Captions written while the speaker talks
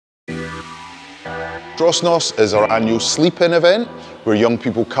Dros Nos is our annual sleep-in event where young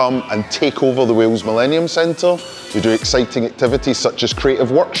people come and take over the Wales Millennium Centre. We do exciting activities such as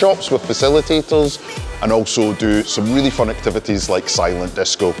creative workshops with facilitators and also do some really fun activities like silent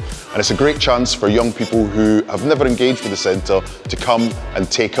disco. And it's a great chance for young people who have never engaged with the centre to come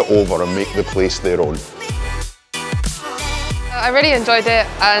and take it over and make the place their own. I really enjoyed it,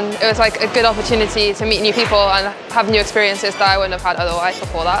 and it was like a good opportunity to meet new people and have new experiences that I wouldn't have had otherwise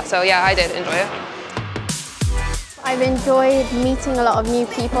before that. So yeah, I did enjoy it. I've enjoyed meeting a lot of new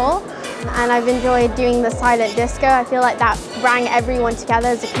people, and I've enjoyed doing the silent disco. I feel like that brought everyone together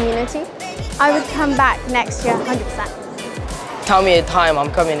as a community. I would come back next year 100%. Tell me a time,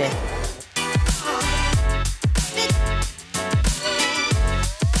 I'm coming in.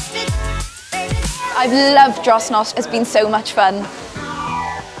 I've loved Dros Nos, it's been so much fun.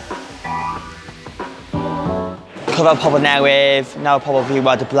 Cyrraedd pobl newydd, nawr pobl fi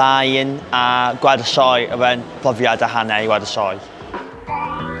wedi blaen, a gweld y sioe o fewn profiad a hanner i weld y sioe.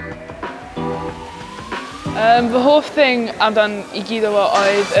 Fy hoff thing amdan I gyd o fo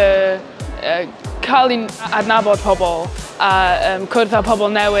oedd cael i'n adnabod pobl a cwrdd â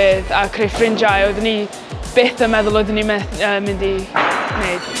pobl newydd a creu ffrindiau oeddwn ni byth yn meddwl oeddwn ni'n mynd I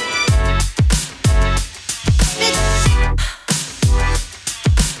wneud.